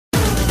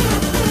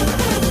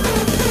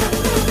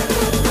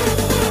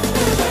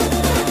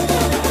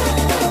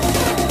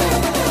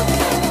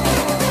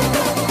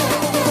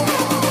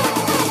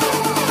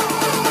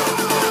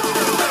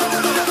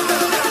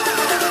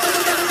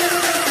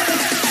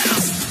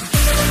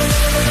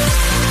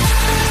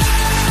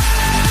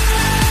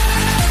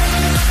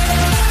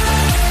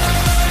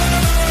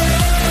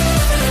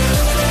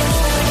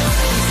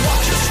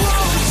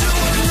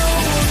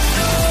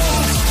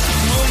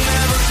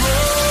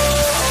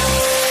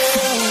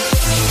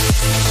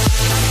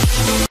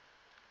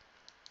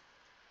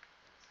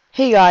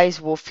Hey guys,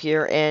 Wolf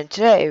here, and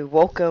today,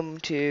 welcome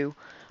to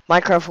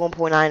Minecraft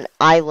 1.9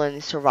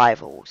 Island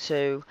Survival.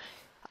 So,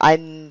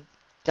 I'm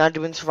not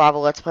doing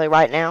survival let's play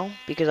right now,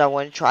 because I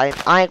want to try an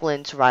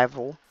island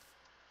survival.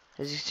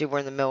 As you see, we're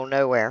in the middle of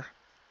nowhere.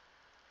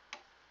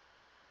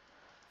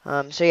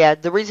 So yeah,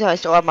 the reason I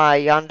still have my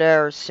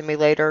Yandere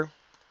Simulator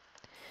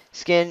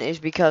skin is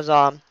because,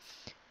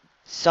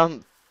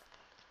 some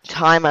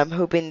time I'm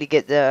hoping to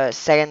get the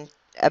second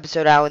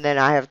episode out, and then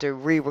I have to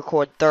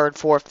re-record third,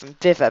 fourth, and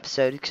fifth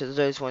episode, because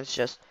those ones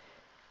just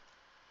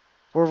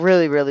were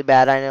really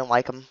bad. I didn't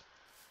like them.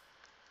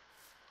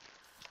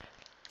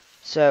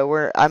 So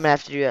I'm gonna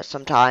have to do that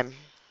sometime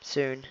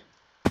soon.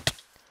 But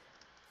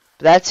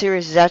that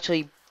series is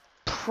actually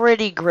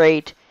pretty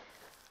great.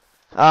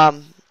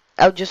 I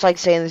would just like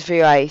to say in this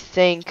video, I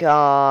thank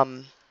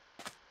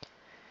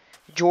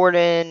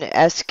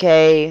Jordan, SK,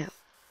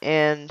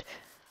 and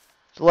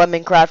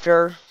Lemon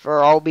Crafter for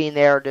all being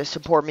there to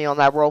support me on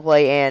that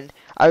roleplay, and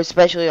I would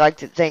especially like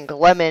to thank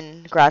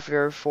Lemon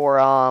Crafter for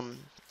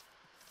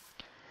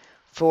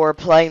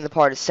playing the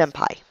part of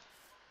Senpai,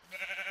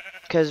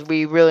 because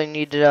we really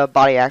needed a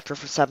body actor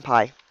for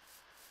Senpai.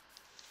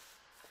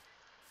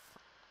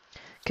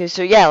 Okay,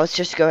 so yeah, let's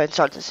just go ahead and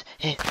start this.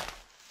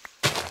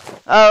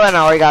 Oh, and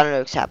I already got an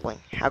oak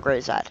sapling. How great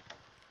is that?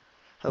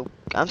 Oh,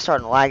 I'm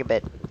starting to lag a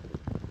bit.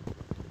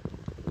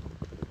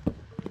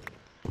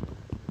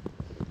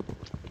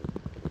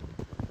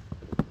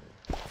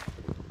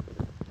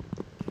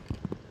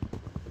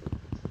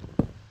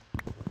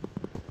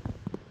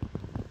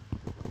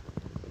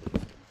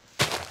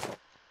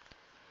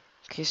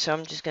 Okay, so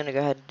I'm just gonna go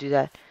ahead and do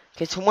that.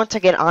 Okay, so once I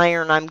get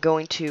iron, I'm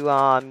going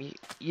to,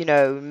 you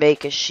know,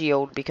 make a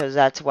shield, because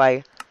that's what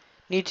I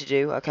need to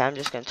do. Okay, I'm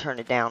just gonna turn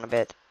it down a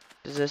bit.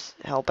 Does this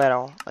help at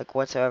all? Like,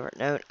 whatsoever?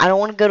 No, I don't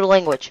want to go to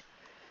language.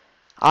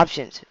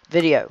 Options.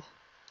 Video.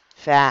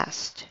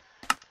 Fast.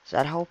 Does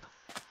that help?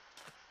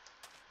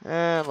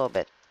 A little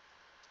bit.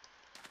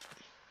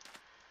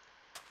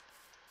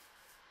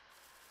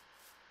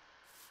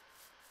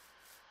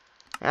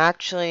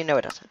 Actually, no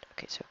it doesn't.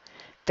 Okay, so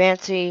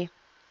fancy.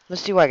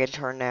 Let's see what I can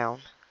turn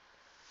down.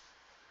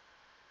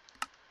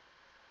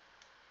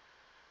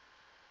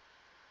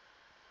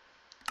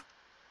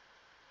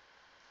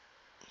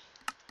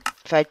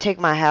 If I take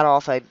my hat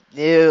off,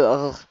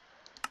 ugh.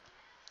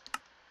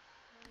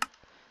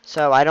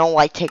 So I don't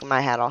like taking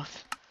my hat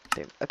off.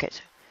 Okay,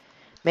 so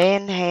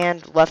man,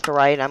 hand, left to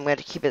right. I'm going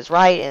to keep it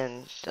right,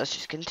 and let's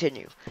just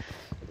continue.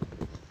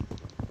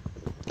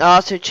 I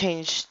also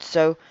changed,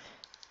 so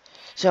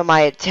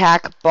my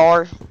attack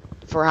bar,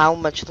 for how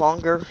much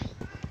longer,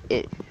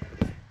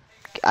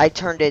 I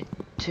turned it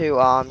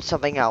to,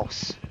 something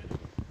else.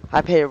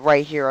 I put it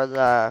right here on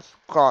the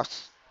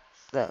cross,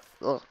 I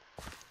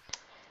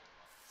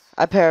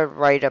put it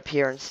right up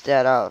here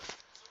instead of,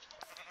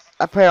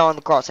 I put it on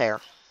the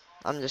crosshair.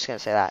 I'm just going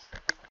to say that.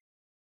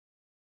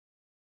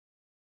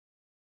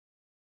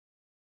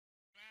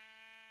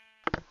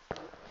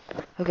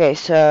 Okay,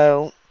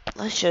 so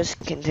let's just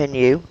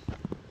continue.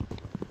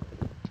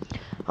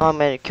 Oh, I'm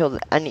gonna kill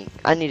I need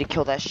to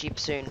kill that sheep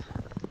soon.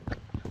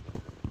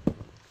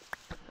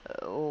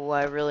 Oh,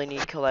 I really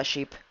need to kill that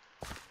sheep.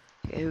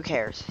 Okay, who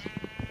cares?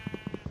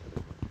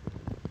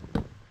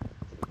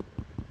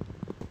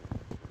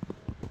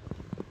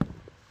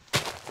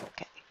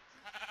 Okay.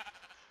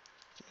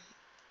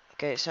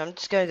 Okay, so I'm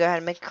just gonna go ahead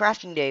and make a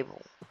crafting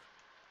table.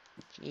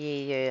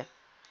 Yeah.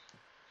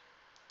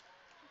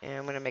 And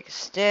I'm gonna make a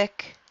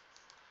stick.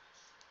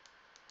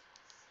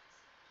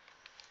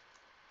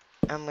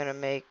 I'm gonna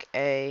make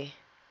a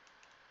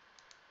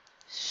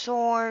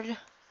sword.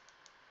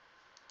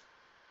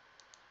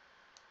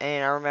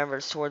 And I remember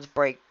swords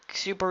break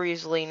super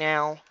easily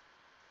now.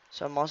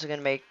 So I'm also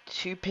gonna make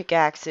 2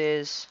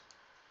 pickaxes.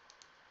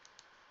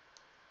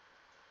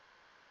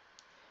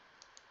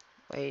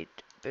 Wait,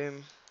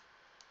 boom.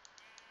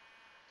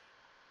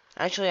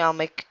 Actually, I'll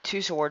make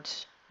 2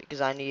 swords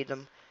because I need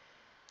them.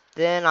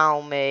 Then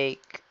I'll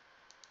make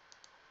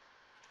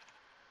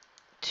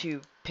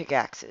 2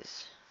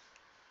 pickaxes.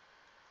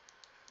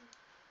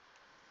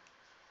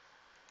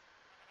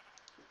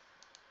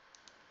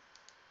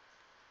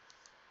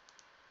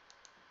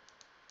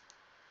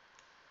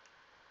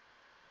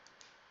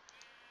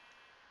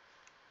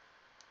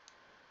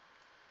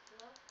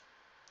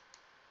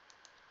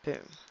 Boom.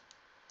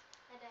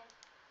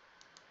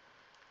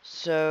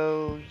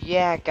 So,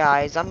 yeah,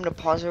 guys, I'm gonna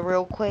pause it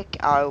real quick.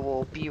 I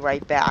will be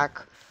right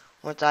back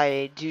once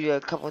I do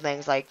a couple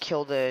things like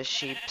kill the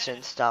sheeps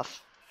and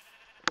stuff.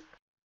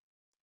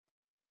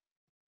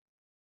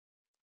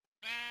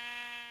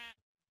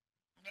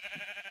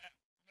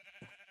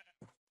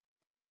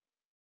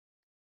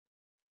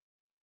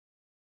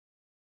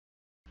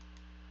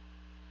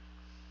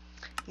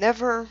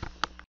 Never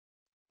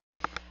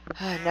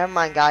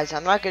mind, guys.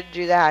 I'm not gonna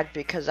do that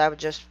because I would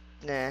just,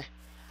 nah.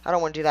 I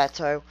don't want to do that.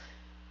 So,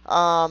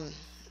 um,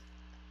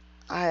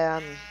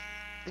 I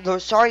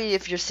sorry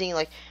if you're seeing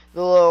like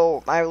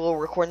my little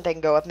recording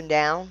thing go up and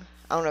down.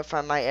 I don't know if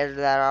I might edit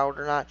that out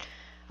or not.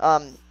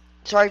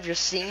 sorry if you're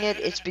seeing it.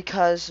 It's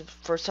because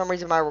for some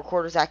reason my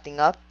recorder's acting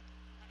up.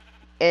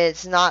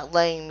 It's not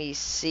letting me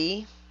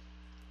see.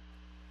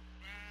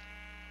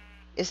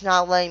 It's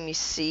not letting me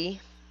see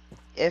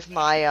if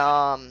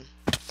my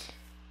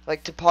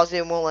like to pause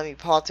it won't let me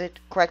pause it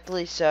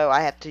correctly, so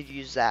I have to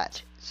use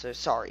that. So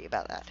sorry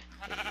about that.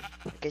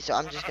 Okay, so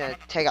I'm just gonna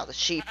take out the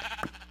sheep.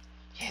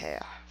 Yeah,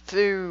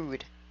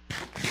 food.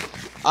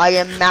 I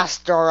am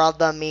master of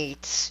the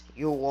meats.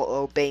 You will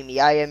obey me.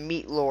 I am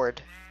meat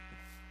lord.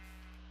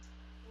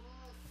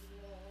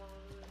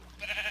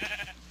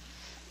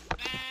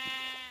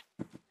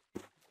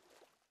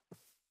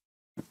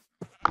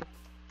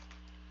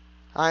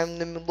 I'm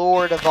the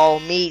lord of all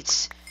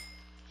meats.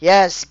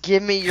 Yes,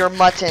 give me your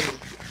mutton.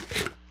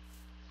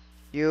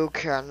 You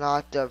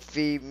cannot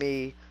defeat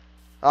me.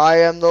 I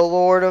am the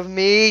lord of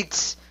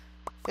meats.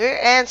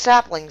 And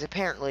saplings,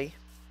 apparently.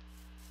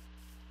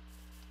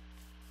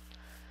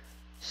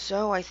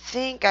 So I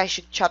think I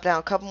should chop down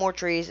a couple more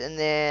trees and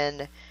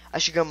then I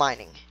should go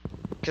mining.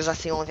 Because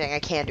that's the only thing I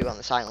can do on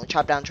this island.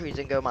 Chop down trees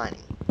and go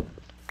mining.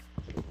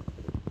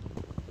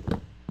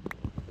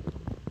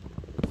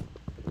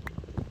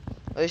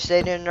 At least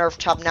they didn't nerf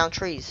chopping down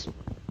trees.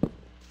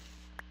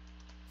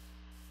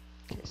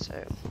 Okay,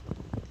 so...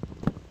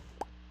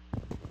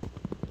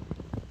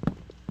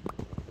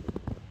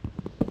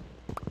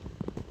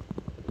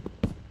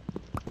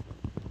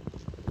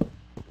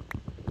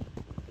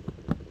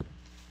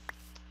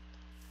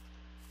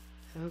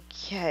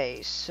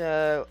 Okay,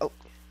 so... Oh.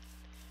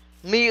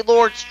 Meat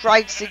Lord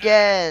strikes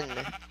again!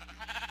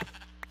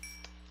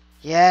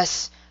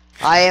 Yes,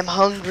 I am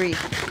hungry.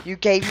 You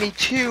gave me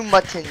 2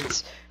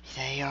 muttons.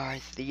 They are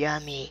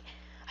yummy.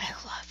 I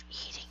love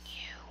eating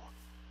you.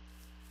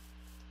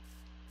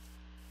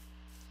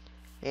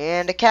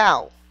 And a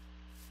cow.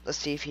 Let's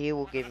see if he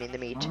will give me the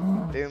meat.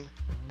 Boom.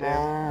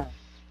 Boom.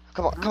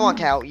 Come on,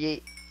 cow.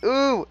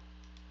 Ooh!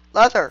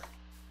 Leather.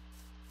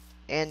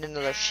 And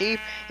another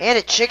sheep. And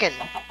a chicken.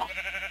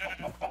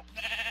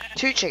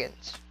 2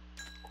 chickens.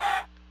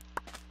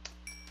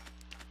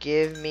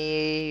 Give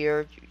me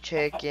your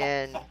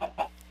chicken.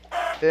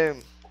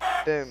 Boom.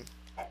 Boom.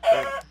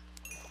 Boom.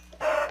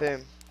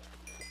 Boom.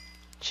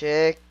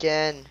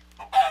 Chicken.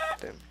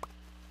 Boom.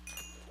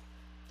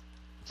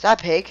 Is that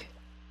a pig?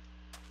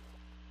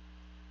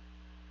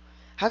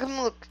 How come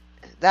it look...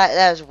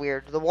 That is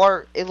weird. The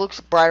water, it looks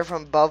brighter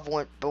from above,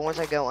 but once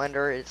I go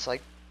under, it's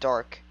like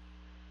dark.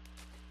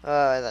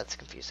 That's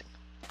confusing.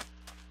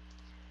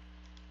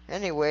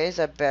 Anyways,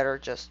 I better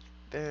just...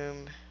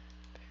 Boom.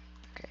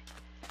 Okay.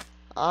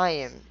 I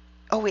am...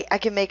 Oh wait, I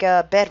can make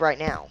a bed right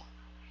now.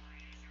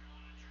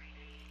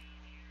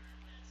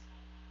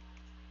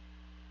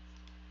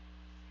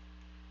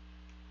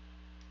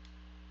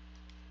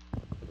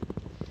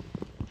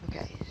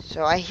 Okay,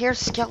 so I hear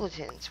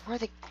skeletons. Where are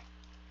they?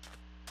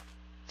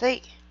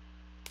 They...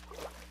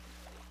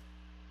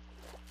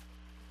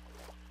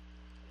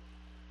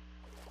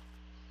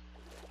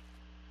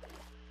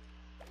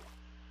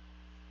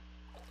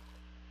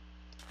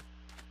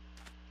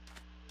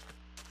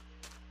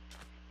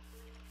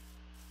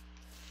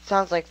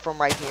 Sounds like from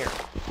right here.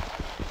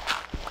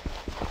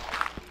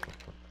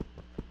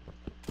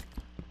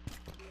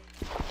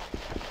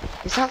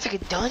 It sounds like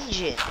a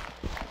dungeon.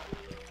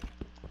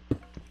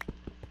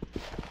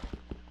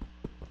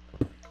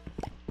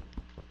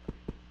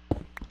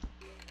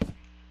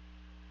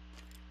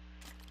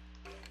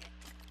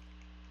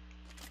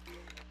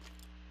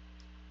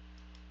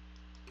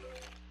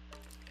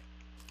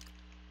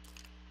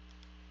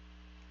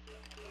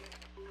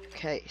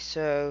 Okay,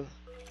 so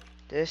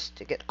this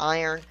to get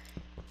iron.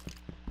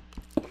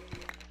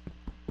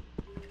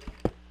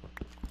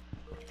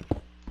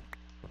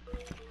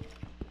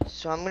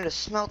 So I'm going to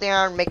smelt the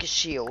iron and make a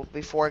shield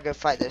before I go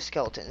fight those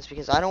skeletons.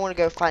 Because I don't want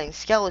to go fighting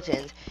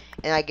skeletons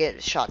and I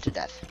get shot to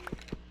death.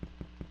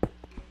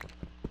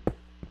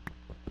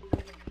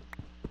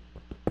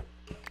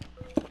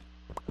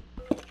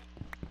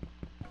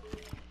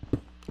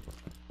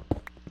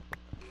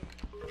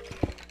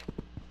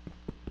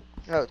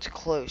 Oh, it's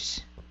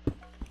close.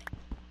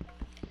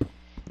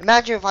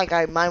 Imagine if like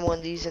I mine one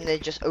of these and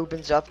it just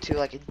opens up to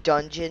like a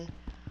dungeon.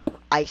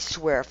 I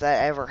swear if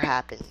that ever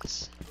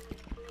happens.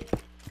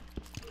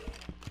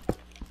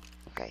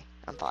 Okay,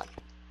 I'm fine.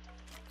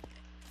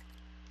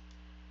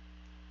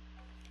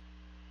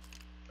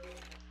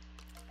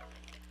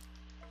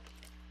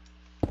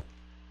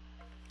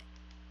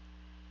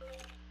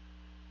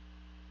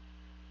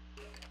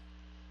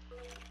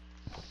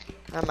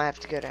 I might have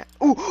to go down.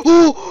 Ooh!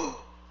 Ooh!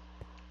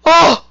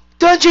 Oh!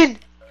 Dungeon!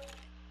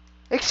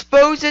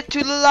 Expose it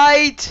to the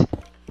light!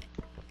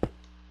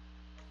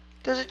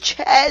 There's a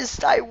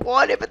chest! I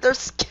want it, but there's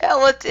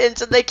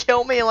skeletons and they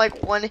kill me in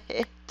like 1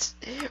 hit.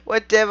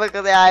 What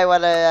difficulty? I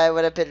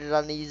wanna put it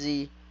on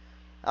easy.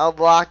 I'll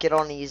block it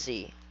on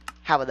easy.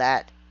 How about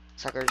that,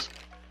 suckers?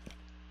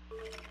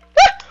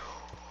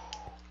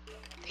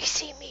 They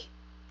see me.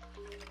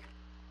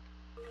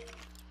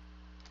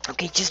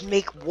 Okay, just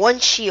make 1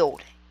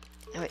 shield.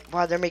 Wait,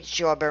 while they're making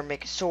shield, I better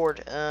make a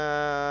sword.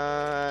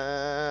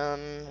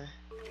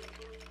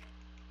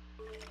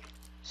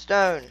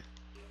 stone.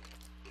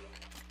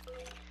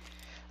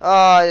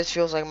 Oh, this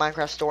feels like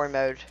Minecraft story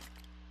mode.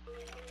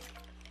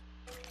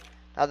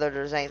 Not that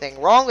there's anything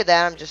wrong with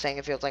that, I'm just saying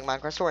it feels like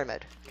Minecraft story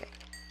mode. Okay,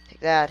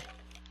 take that.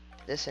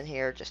 This in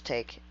here, just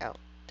take out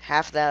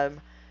half of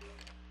them.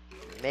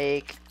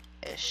 Make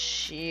a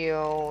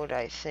shield.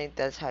 I think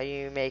that's how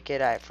you make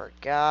it. I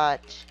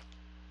forgot.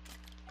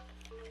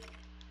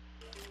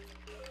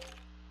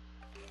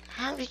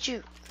 How did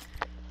you...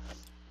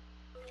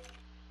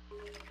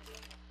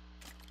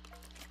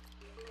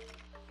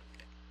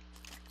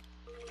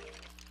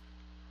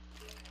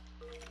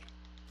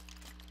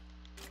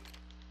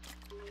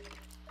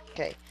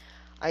 Okay,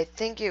 I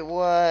think it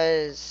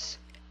was...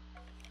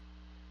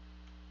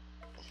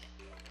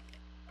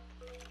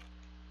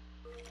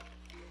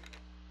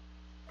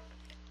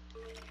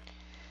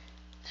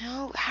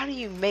 No, how do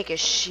you make a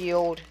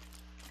shield?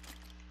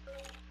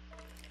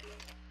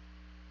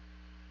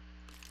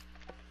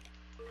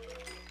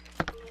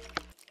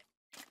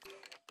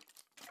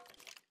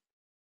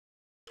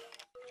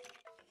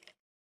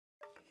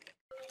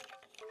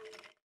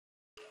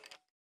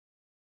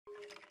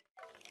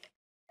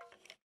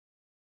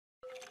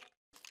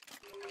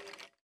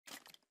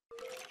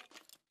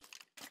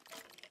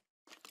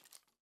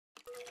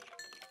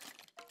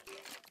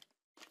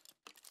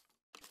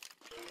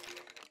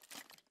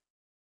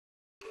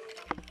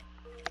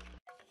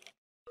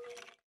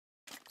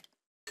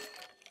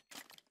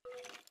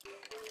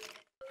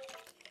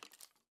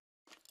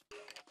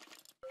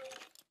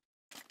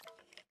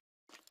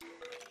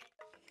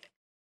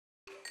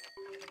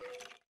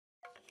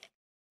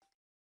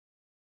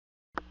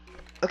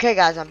 Okay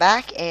guys, I'm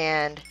back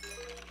and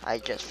I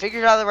just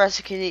figured out the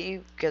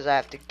recipe because I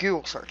have to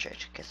Google search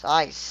it because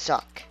I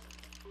suck.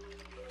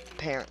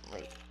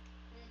 Apparently.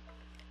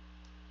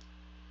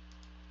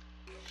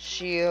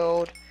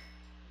 Shield.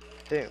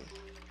 Boom.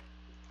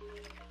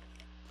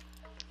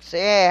 So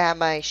yeah, I have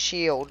my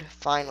shield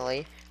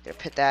finally. Gonna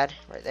put that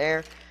right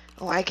there.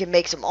 Oh, I can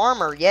make some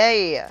armor.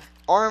 Yay!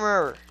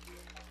 Armor.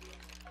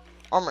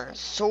 Armor.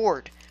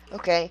 Sword.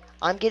 Okay,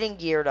 I'm getting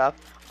geared up.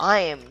 I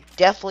am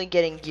definitely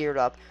getting geared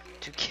up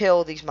to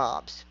kill these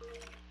mobs.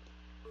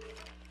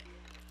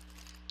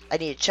 I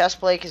need a chest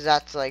plate because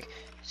that's like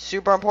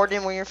super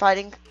important when you're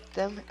fighting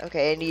them.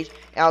 Okay,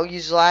 I'll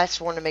use the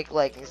last one to make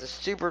leggings.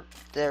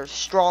 They're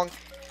strong.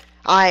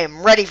 I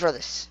am ready for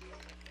this.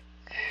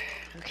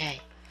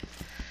 Okay.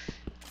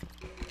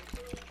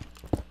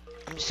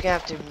 I'm just gonna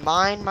have to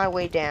mine my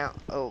way down.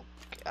 Oh,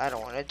 I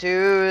don't want to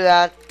do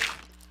that.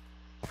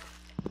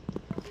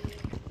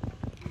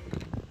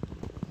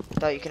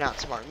 Thought you could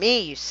outsmart me,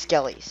 you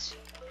skellies.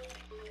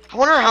 I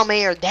wonder how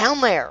many are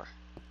down there.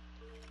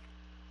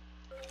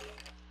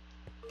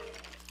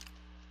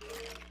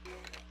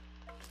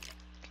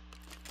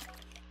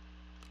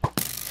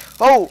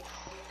 Oh!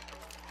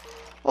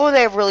 Oh,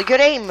 they have really good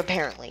aim,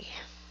 apparently.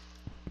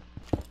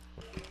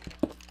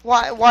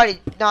 Why did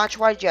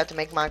you have to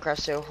make Minecraft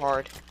so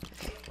hard?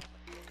 Okay.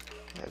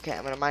 Okay,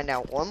 I'm gonna mine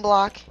out one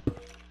block.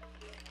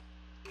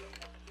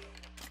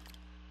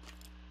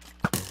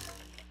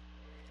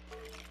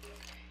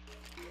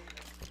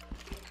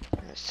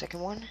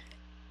 Second one.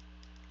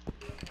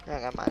 Now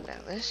I gotta mine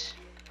down this.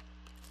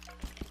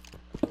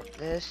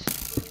 This.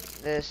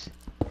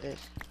 Okay,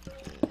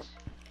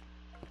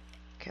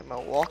 I'm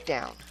gonna walk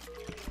down.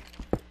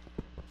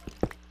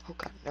 Oh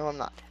god, no I'm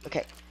not.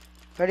 Okay.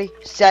 Ready,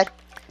 set,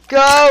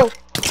 go!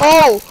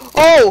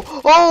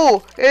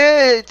 Oh!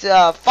 It's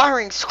a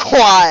firing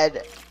squad!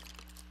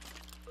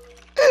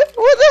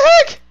 What the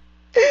heck?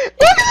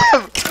 Look at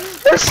them!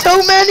 There's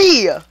so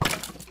many!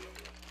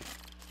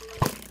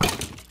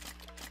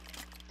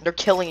 They're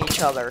killing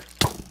each other.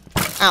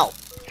 Ow.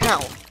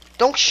 Ow.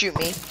 Don't shoot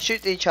me.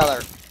 Shoot each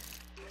other.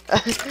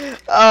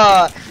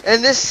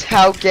 And this is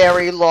how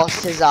Gary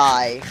lost his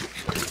eye.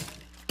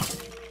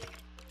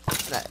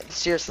 No,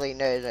 seriously,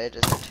 no, it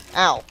isn't.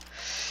 Ow.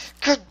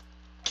 Good.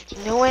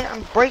 You know what?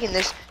 I'm breaking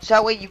this so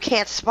that way you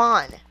can't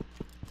spawn.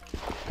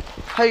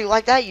 How do you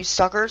like that, you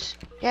suckers?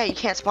 Yeah, you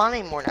can't spawn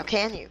anymore now,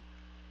 can you?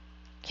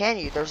 Can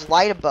you? There's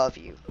light above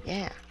you.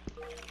 Yeah.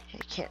 You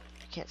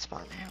can't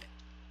spawn now.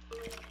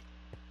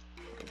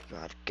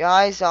 God,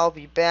 guys, I'll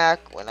be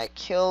back when I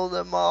kill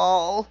them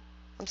all.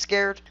 I'm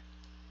scared.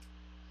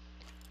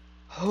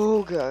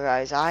 Oh god,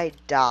 guys, I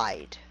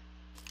died.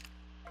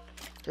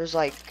 There's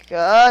like,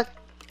 no!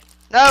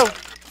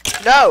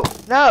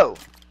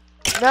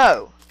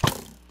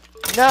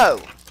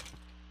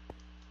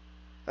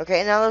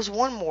 Okay, now there's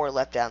one more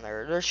left down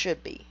there. There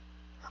should be.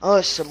 Oh,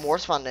 there's some more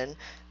spawning,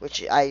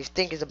 which I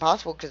think is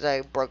impossible because I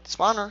broke the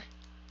spawner.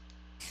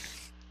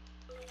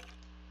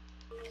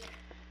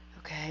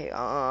 Okay,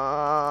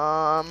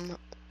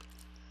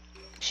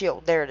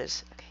 shield, there it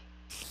is. Okay.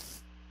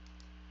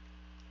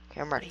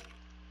 Okay, I'm ready.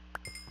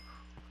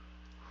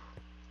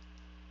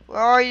 Where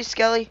are you,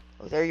 Skelly?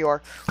 Oh, there you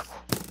are.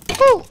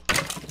 Woo!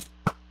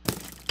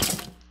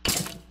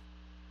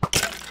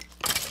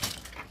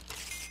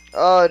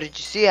 Oh, did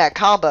you see that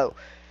combo?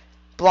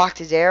 Blocked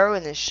his arrow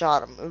and then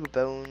shot him. Ooh,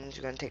 bones.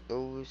 We're gonna take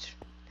those.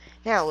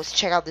 Now, let's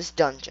check out this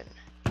dungeon.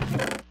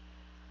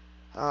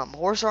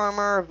 Horse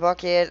armor,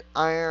 bucket,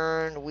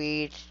 iron,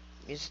 wheat,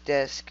 music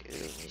disc. Ooh,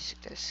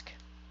 music disc.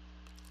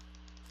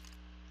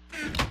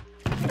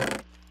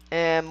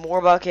 And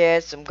more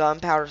buckets, some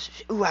gunpowder.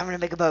 Ooh, I'm gonna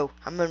make a bow.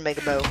 I'm gonna make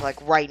a bow,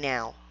 like, right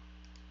now.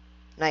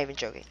 Not even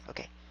joking.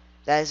 Okay.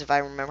 That is if I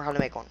remember how to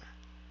make one.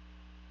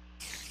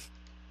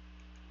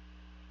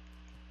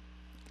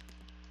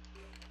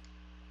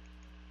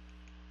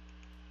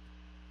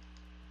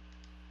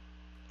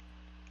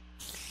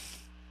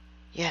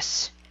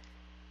 Yes.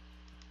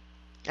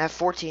 I have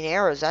 14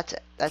 arrows.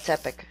 That's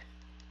epic.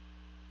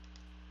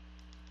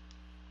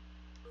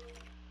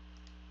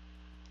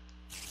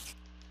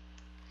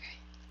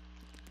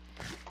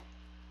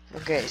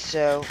 Okay,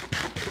 so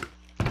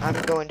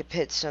I'm going to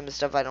put some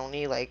stuff I don't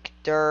need, like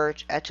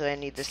dirt. Actually, I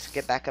need this to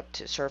get back up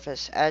to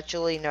surface.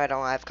 Actually, no, I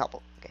don't. I have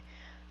cobble. Okay.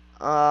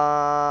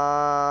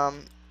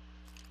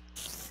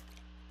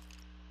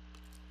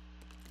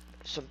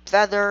 Some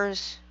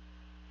feathers.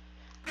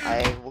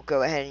 I will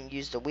go ahead and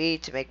use the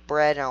wheat to make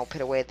bread, and I'll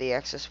put away the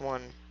excess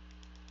one.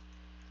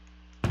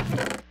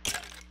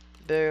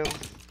 Boom.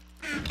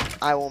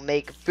 I will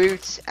make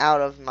boots out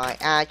of my...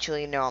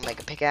 Actually, no, I'll make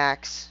a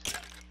pickaxe.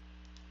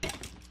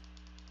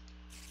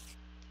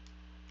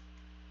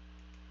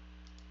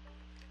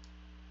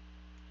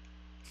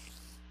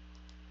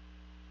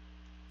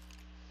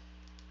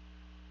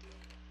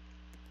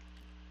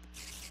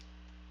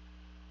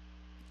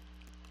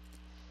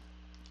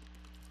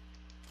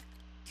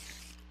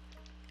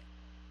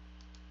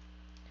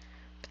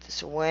 Put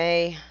this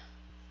away.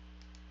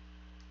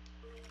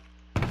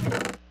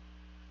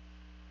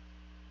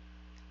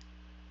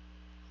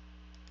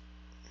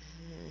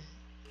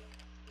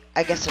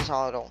 I guess that's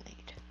all I don't need.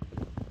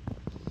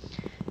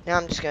 Now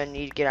I'm just gonna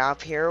need to get out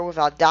of here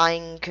without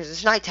dying, because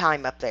it's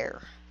nighttime up there.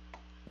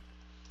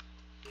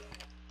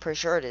 Pretty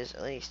sure it is,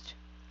 at least.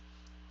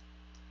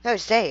 No,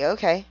 it's day,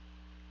 okay.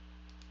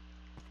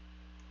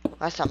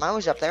 Last time I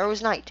was up there, it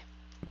was night.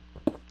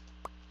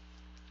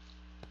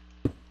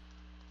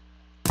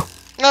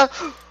 No!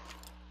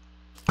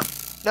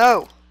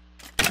 No!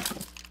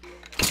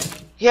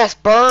 Yes,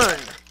 burn!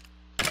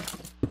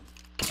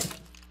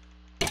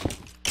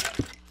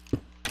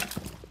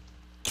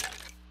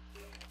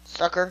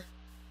 Sucker.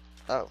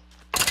 Oh.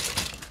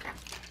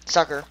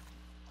 Sucker.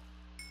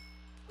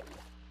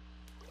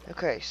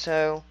 Okay,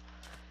 so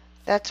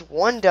that's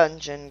one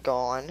dungeon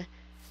gone.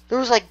 There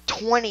was like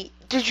 20.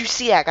 Did you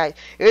see that, guys?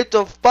 It's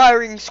a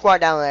firing squad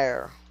down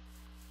there.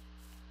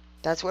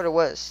 That's what it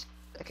was.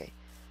 Okay.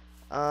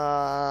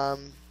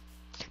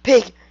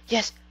 Pig.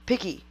 Yes,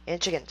 piggy and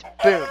chickens.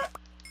 Boom.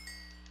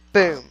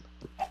 Boom.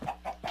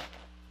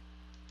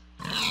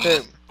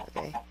 Boom.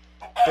 Okay.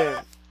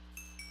 Boom.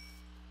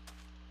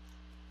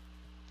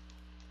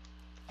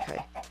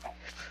 Okay.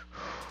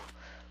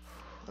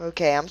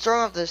 Okay, I'm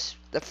starting off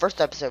the first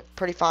episode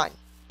pretty fine.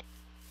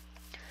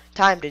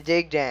 Time to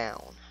dig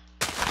down.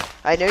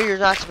 I know you're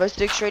not supposed to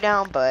dig straight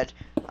down, but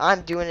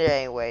I'm doing it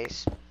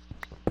anyways.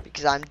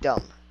 Because I'm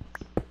dumb.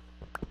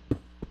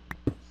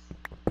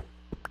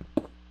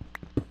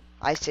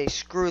 I say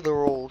screw the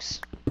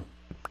rules.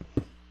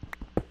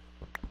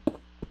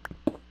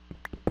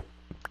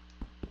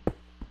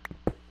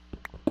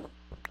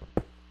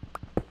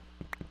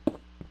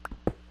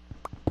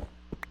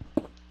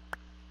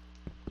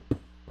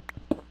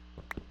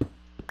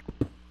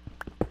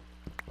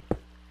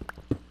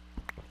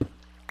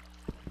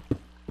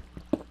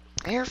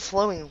 I hear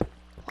flowing...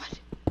 What?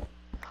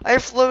 I hear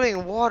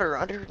floating water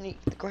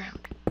underneath the ground.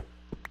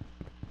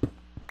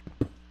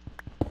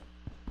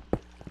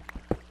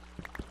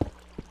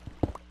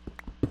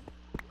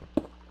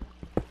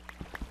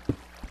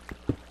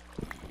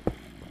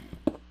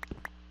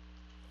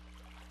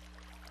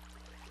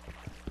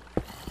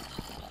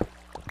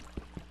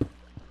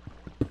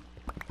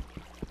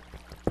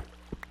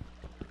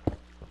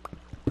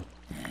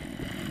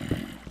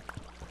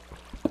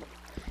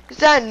 Is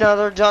that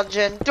another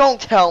dungeon?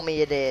 Don't tell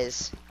me it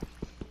is.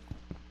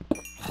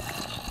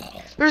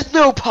 There's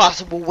no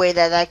possible way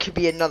that that could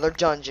be another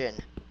dungeon.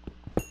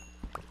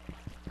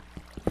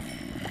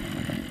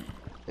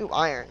 Ooh,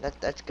 iron.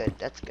 That's good.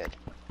 That's good.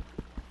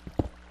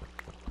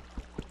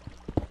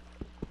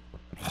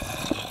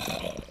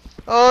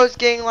 Oh, it's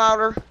getting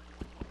louder.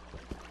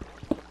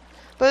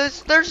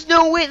 But there's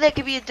no way that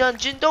could be a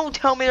dungeon. Don't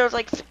tell me there's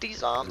like 50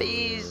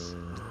 zombies.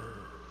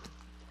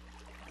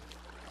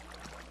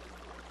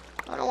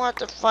 I don't want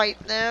to fight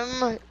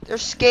them. They're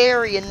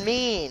scary and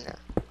mean.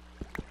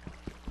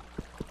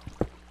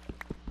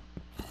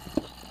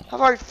 I've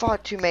already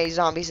fought too many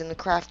zombies in the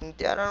crafting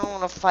dead. I don't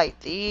want to fight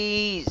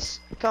these.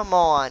 Come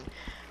on.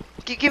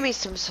 Give me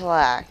some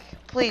slack.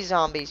 Please,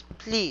 zombies.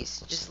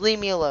 Please. Just leave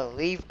me alone.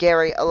 Leave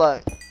Gary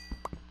alone.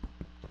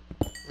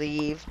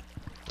 Leave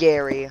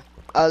Gary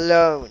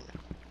alone.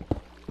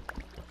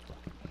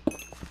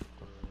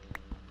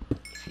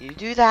 If you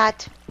do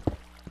that,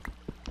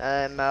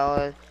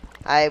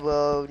 I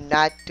will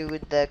not do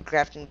the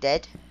crafting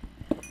dead.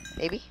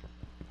 Maybe?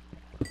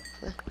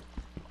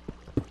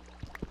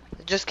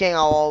 Just kidding,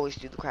 I'll always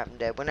do the crafting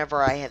dead.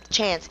 Whenever I have the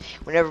chance,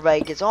 when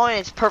everybody gets on,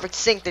 it's perfect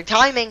sync their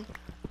timing.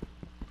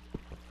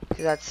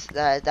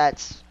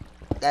 That's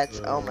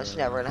almost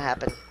never gonna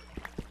happen.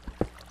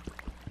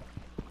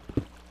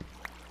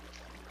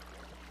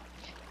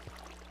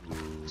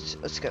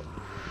 Let's go.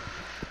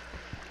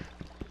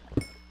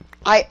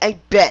 I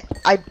bet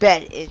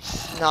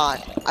it's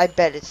not. I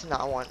bet it's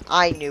not one.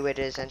 I knew it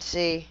isn't.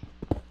 See?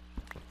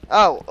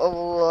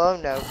 Oh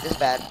no, this is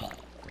bad.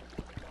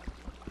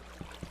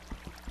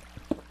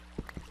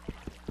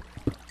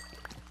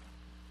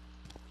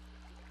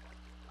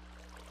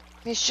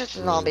 He's just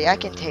a zombie. I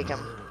can take him.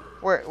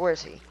 Where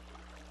is he?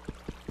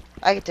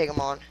 I can take him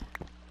on.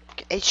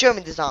 Hey, show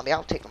me the zombie.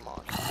 I'll take him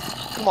on.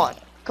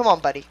 Come on,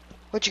 buddy.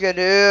 What you gonna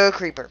do,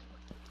 creeper?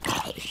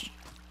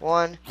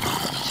 1,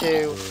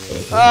 2.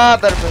 Ah,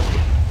 better move.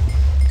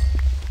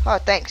 Oh,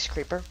 thanks,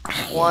 creeper.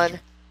 1,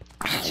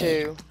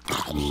 2.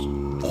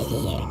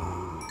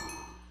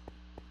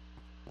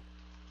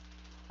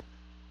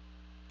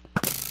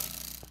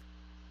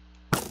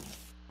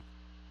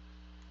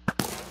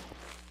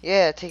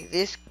 Yeah, take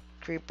this,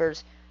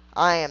 creepers.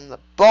 I am the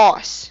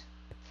boss.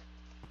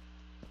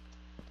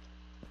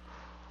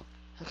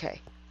 Okay.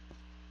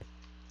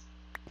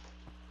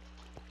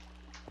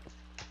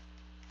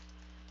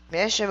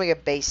 Maybe I should make a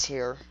base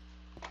here.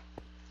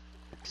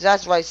 Because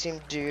that's what I seem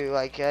to do.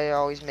 Like, I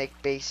always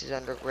make bases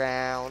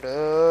underground.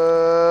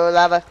 Oh,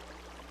 lava.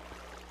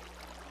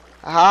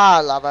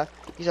 Aha, lava.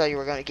 You thought you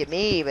were going to get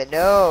me, but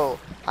no.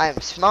 I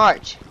am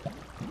smart.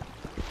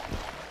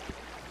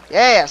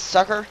 Yeah,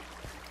 sucker.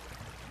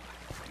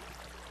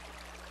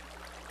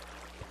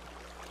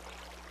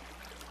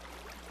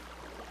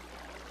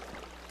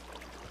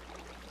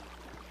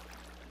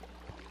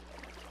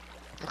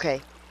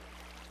 Okay.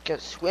 Go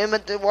swim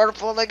at the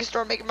waterfall and I can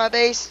start making my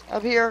base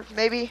up here,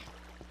 maybe?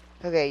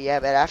 Okay, yeah,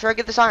 but after I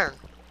get this iron.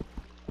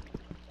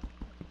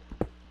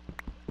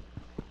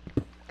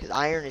 Because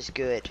iron is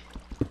good.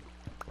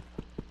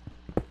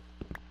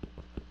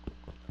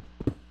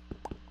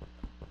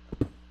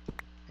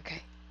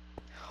 Okay.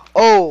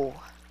 Oh!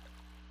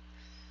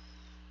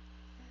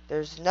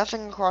 There's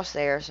nothing across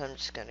there, so I'm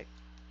just gonna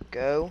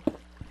go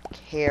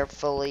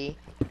carefully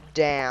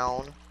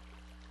down.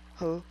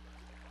 Who?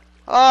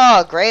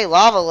 Oh, great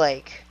lava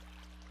lake.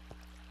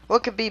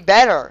 What could be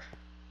better?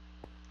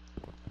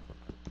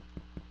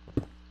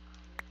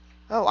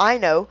 Oh, I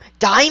know.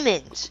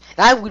 Diamonds!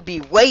 That would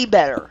be way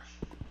better.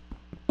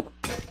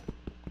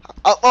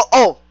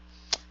 Oh!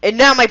 And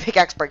now my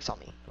pickaxe breaks on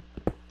me.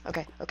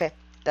 Okay.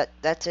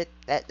 That's it.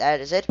 That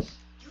is it.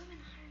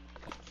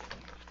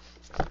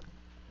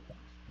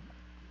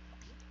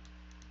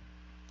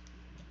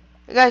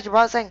 You guys are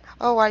probably saying,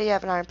 oh, why do you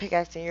have an iron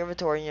pickaxe in your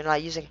inventory and you're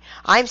not using it?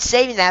 I'm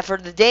saving that for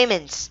the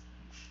diamonds.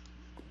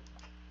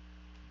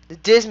 The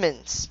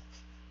Dismonds.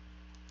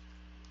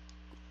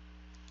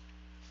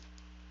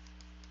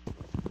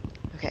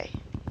 Okay.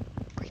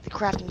 Break the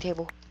crafting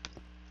table.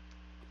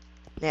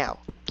 Now,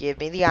 give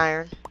me the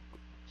iron.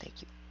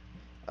 Thank you.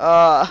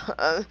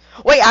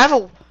 Wait,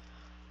 I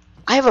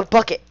have a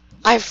bucket.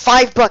 I have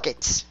 5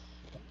 buckets.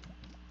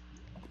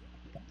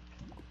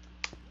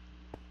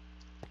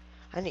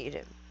 I need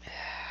it.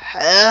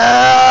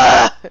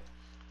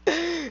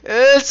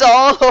 It's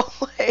all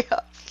the way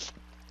up.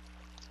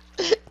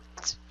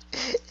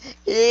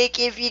 Look,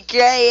 if you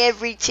cry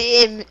every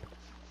time.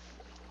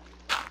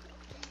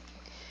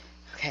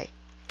 Okay.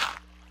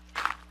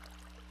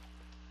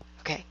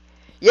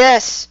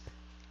 Yes.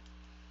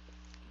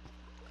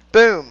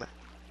 Boom.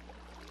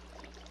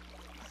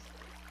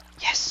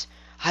 Yes.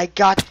 I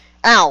got.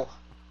 Ow.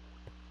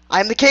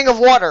 I'm the king of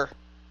water.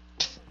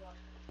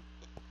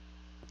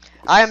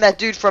 I am that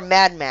dude from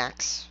Mad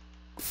Max.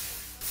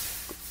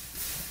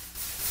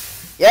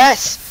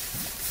 Yes!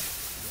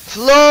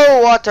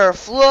 Flow, water,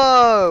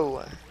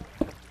 flow!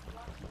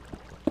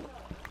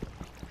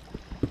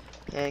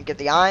 And get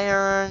the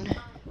iron.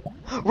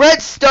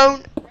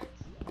 Redstone!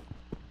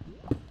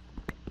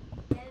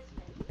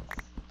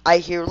 I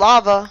hear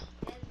lava.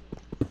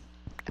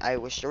 I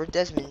wish there were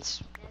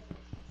Desmonds.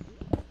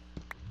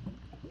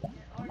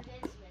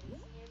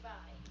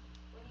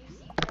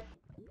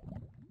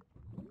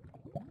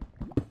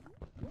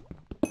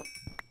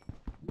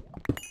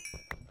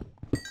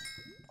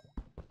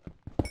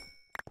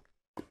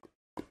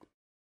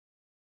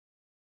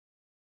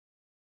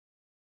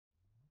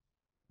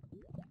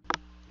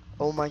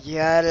 Oh my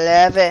god,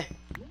 I love it.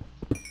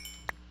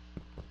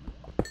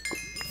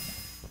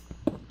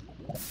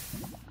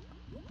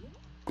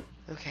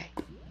 Okay.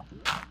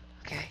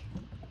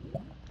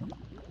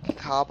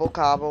 Cobble.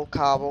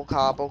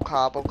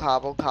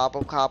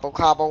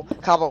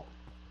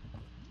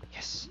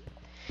 Yes.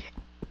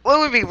 What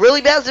would be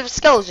really bad is if a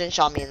skeleton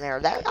shot me in there.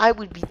 That I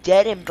would be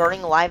dead and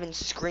burning alive and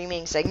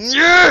screaming, saying,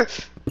 yeah!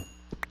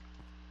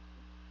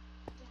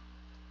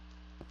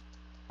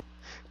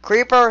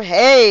 Creeper,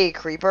 hey,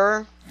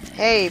 creeper.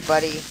 Hey,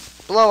 buddy.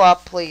 Blow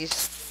up,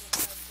 please.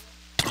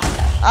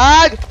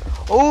 Ah!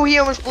 Oh, he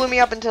almost blew me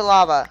up into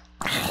lava.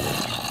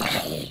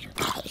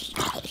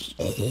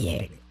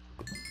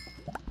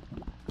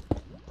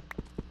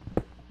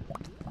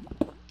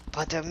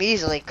 But a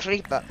measly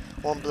creeper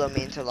won't blow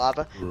me into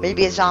lava.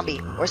 Maybe a zombie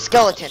or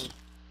skeleton.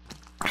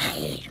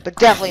 But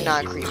definitely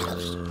not a creeper.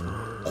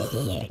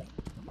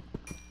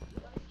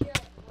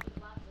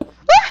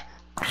 Ah!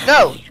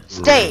 No!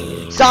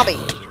 Stay! Zombie!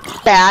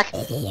 Back!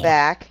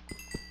 Back.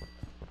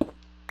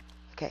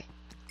 Okay.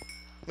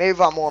 Maybe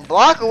if I'm 1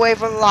 block away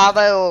from the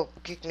lava, it'll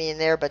kick me in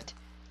there, but...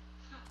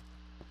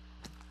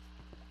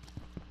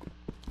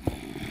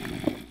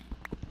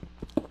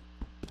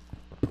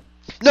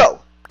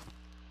 No!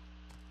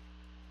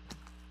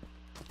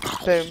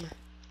 Boom.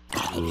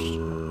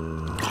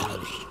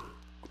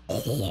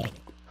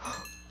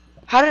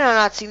 How did I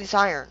not see this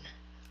iron?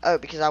 Oh,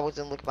 because I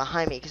wasn't looking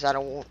behind me, because I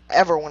don't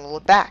ever want to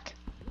look back.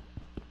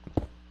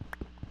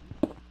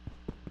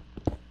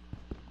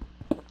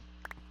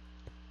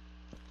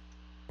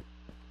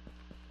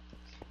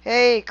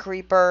 Hey,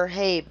 creeper.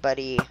 Hey,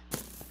 buddy.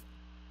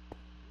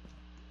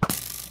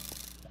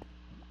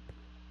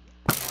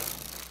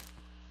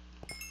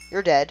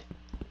 You're dead.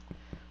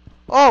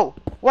 Oh,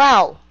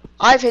 wow.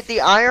 I've hit the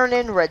iron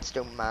and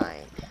redstone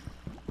mine.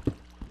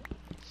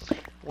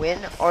 When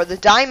are the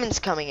diamonds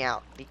coming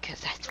out? Because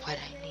that's what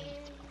I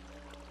need.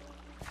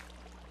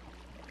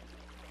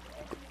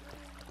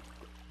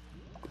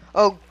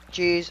 Oh,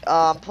 jeez.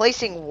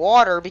 Placing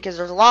water because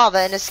there's lava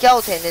and a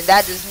skeleton, and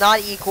that does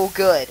not equal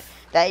good.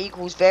 That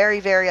equals very,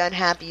 very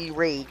unhappy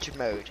rage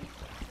mode.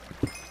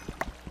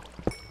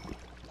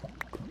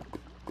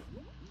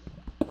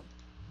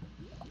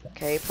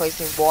 Okay,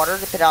 placing water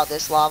to put out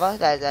this lava.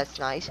 That's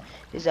nice.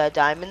 Is that a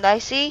diamond I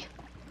see?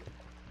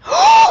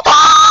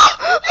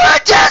 Ah!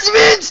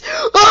 Jasmines!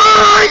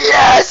 Oh,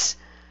 yes!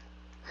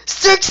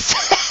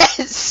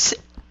 Success!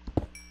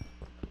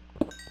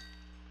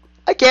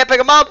 I can't pick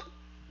them up.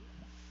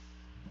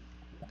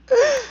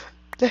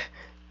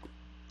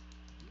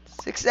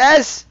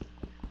 Success!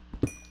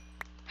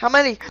 How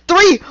many?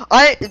 3!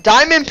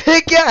 Diamond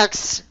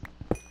pickaxe!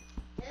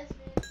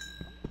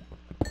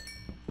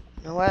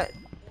 You know what?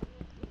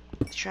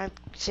 Try and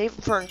save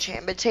them for an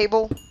enchantment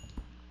table.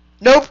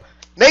 Nope!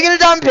 Making a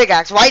diamond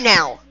pickaxe right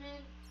now!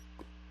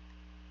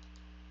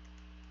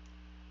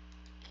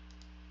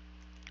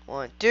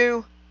 1,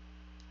 2,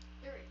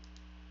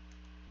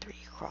 3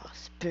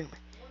 across. Boom.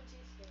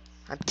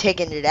 I'm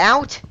taking it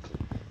out.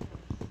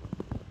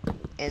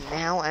 And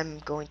now I'm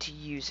going to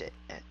use it.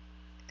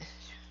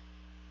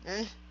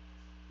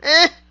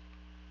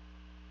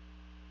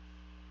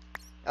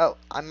 Oh,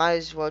 I might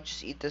as well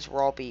just eat this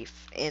raw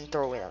beef and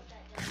throw it out.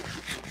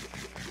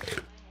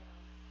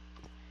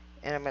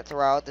 And I'm going to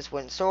throw out this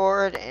wooden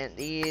sword and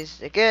these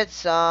to get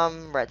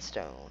some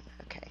redstone.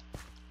 Okay.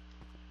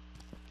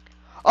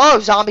 Oh,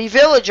 zombie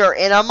villager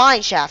in a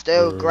mine shaft.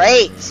 Oh,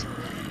 great.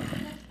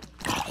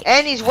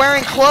 And he's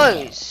wearing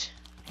clothes.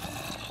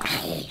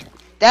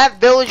 That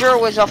villager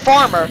was a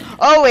farmer.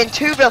 Oh, and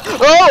 2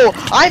 Oh,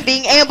 I'm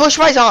being ambushed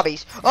by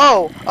zombies.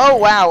 Oh,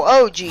 wow.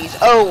 Oh, jeez.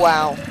 Oh,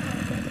 wow.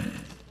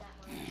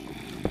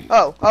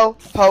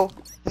 Oh.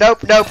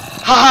 Nope.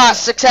 Haha,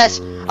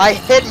 success. I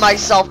hid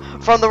myself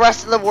from the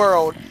rest of the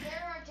world.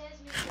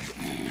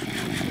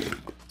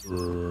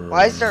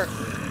 Why is there...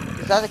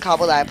 Is that the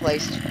cobble that I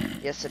placed?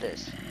 Yes, it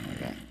is.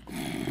 Okay.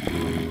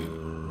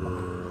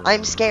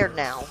 I'm scared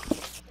now.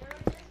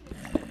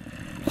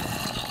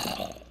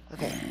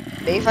 Okay.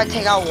 Maybe if I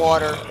take out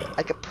water,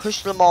 I could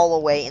push them all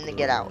away and then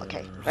get out.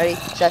 Okay. Ready,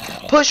 set,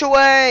 push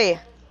away!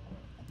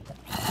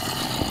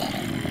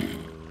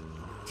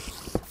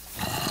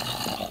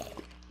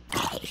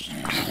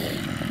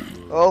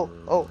 Oh.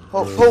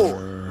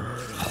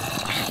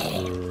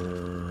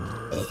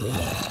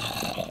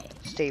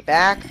 Stay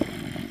back.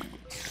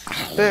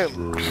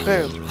 Boom.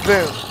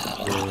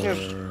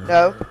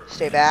 No,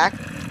 stay back.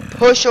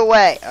 Push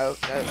away. Oh,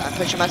 no, I'm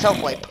pushing myself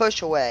away.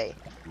 Push away.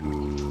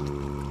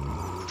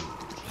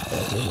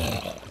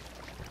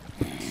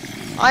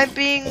 I'm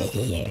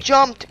being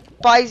jumped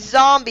by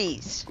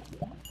zombies.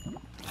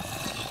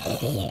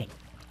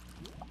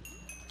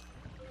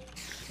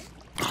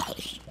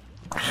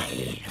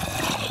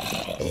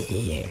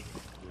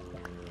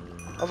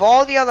 Of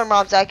all the other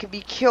mobs I could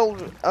be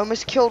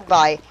almost killed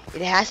by,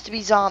 it has to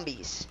be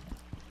zombies.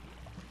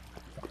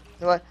 You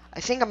know what? I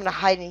think I'm gonna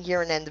hide in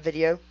here and end the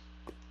video.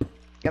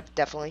 Yep,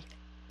 definitely.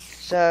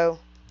 So,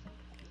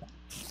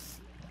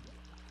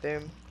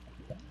 boom.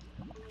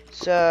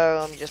 So,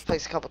 let me just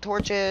place a couple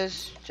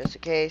torches, just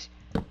in case.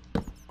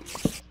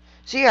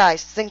 So yeah,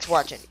 guys, thanks for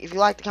watching. If you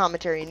like the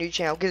commentary and new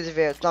channel, give this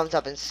video a thumbs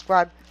up and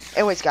subscribe.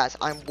 Anyways, guys,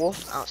 I'm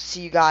Wolf. I'll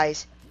see you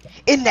guys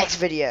in the next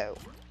video.